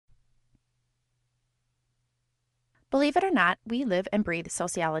Believe it or not, we live and breathe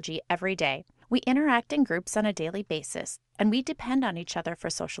sociology every day. We interact in groups on a daily basis, and we depend on each other for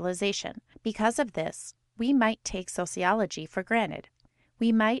socialization. Because of this, we might take sociology for granted.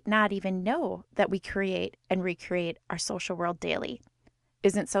 We might not even know that we create and recreate our social world daily.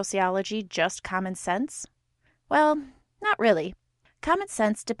 Isn't sociology just common sense? Well, not really. Common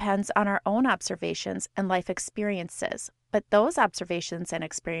sense depends on our own observations and life experiences, but those observations and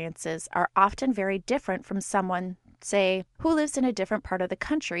experiences are often very different from someone, say, who lives in a different part of the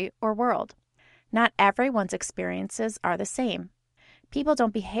country or world. Not everyone's experiences are the same. People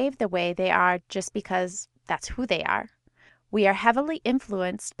don't behave the way they are just because that's who they are. We are heavily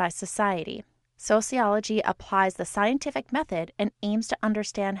influenced by society. Sociology applies the scientific method and aims to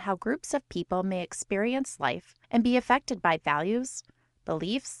understand how groups of people may experience life and be affected by values,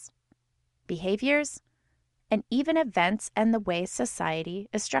 beliefs, behaviors, and even events and the way society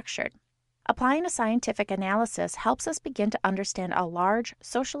is structured. Applying a scientific analysis helps us begin to understand a large,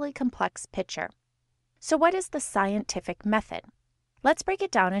 socially complex picture. So what is the scientific method? Let's break it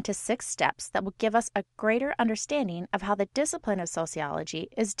down into 6 steps that will give us a greater understanding of how the discipline of sociology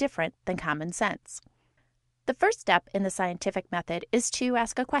is different than common sense. The first step in the scientific method is to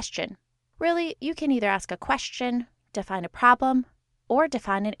ask a question. Really, you can either ask a question, define a problem, or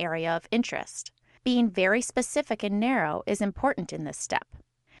define an area of interest. Being very specific and narrow is important in this step.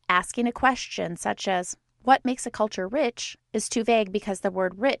 Asking a question such as, "What makes a culture rich?" is too vague because the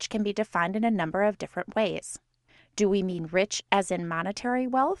word rich can be defined in a number of different ways. Do we mean rich as in monetary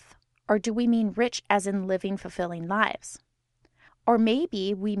wealth? Or do we mean rich as in living fulfilling lives? Or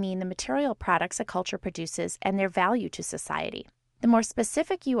maybe we mean the material products a culture produces and their value to society. The more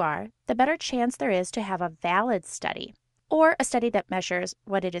specific you are, the better chance there is to have a valid study, or a study that measures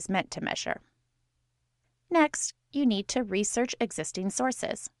what it is meant to measure. Next, you need to research existing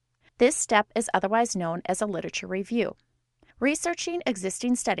sources. This step is otherwise known as a literature review. Researching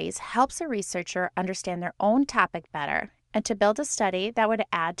existing studies helps a researcher understand their own topic better and to build a study that would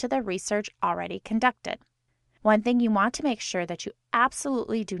add to the research already conducted. One thing you want to make sure that you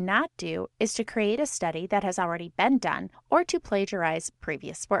absolutely do not do is to create a study that has already been done or to plagiarize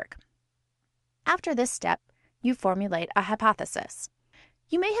previous work. After this step, you formulate a hypothesis.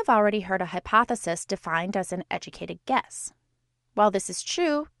 You may have already heard a hypothesis defined as an educated guess. While this is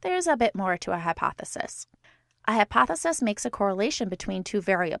true, there is a bit more to a hypothesis. A hypothesis makes a correlation between 2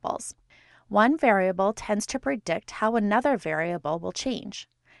 variables. One variable tends to predict how another variable will change.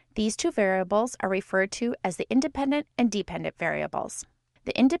 These 2 variables are referred to as the independent and dependent variables.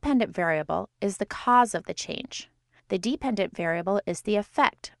 The independent variable is the cause of the change. The dependent variable is the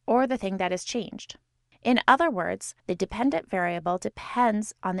effect, or the thing that is changed. In other words, the dependent variable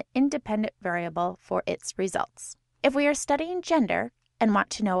depends on the independent variable for its results. If we are studying gender and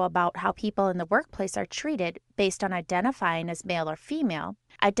want to know about how people in the workplace are treated based on identifying as male or female,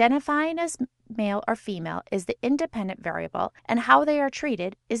 identifying as male or female is the independent variable, and how they are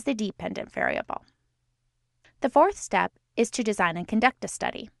treated is the dependent variable. The 4th step is to design and conduct a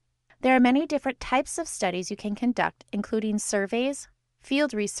study. There are many different types of studies you can conduct, including surveys,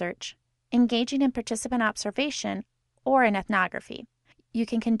 field research, engaging in participant observation, or in ethnography. You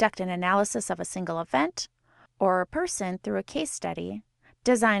can conduct an analysis of a single event or a person through a case study,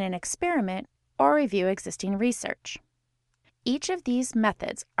 design an experiment, or review existing research. Each of these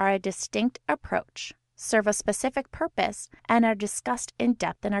methods are a distinct approach, serve a specific purpose, and are discussed in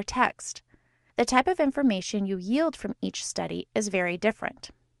depth in our text. The type of information you yield from each study is very different.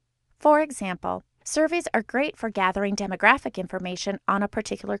 For example, surveys are great for gathering demographic information on a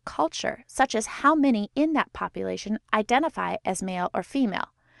particular culture, such as how many in that population identify as male or female,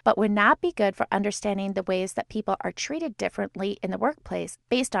 but would not be good for understanding the ways that people are treated differently in the workplace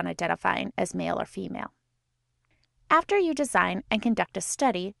based on identifying as male or female. After you design and conduct a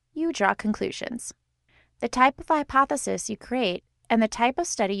study, you draw conclusions. The type of hypothesis you create and the type of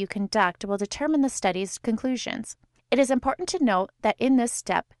study you conduct will determine the study's conclusions. It is important to note that in this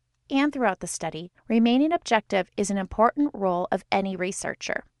step and throughout the study, remaining objective is an important role of any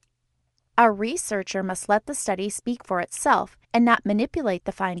researcher. A researcher must let the study speak for itself and not manipulate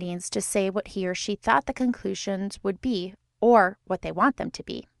the findings to say what he or she thought the conclusions would be or what they want them to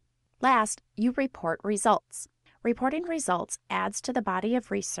be. Last, you report results. Reporting results adds to the body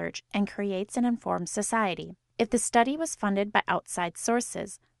of research and creates an informed society. If the study was funded by outside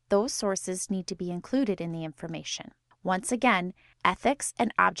sources, those sources need to be included in the information. Once again, ethics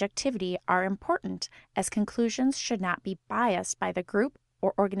and objectivity are important, as conclusions should not be biased by the group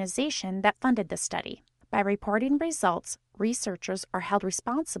or organization that funded the study. By reporting results, researchers are held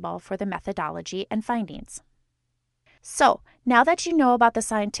responsible for the methodology and findings. So, now that you know about the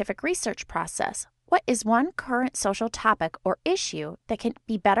scientific research process, What is one current social topic or issue that can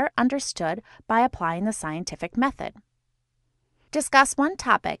be better understood by applying the scientific method? Discuss one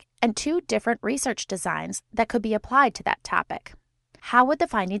topic and 2 different research designs that could be applied to that topic. How would the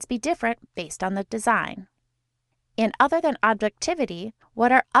findings be different based on the design? And other than objectivity,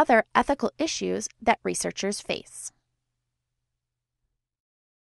 what are other ethical issues that researchers face?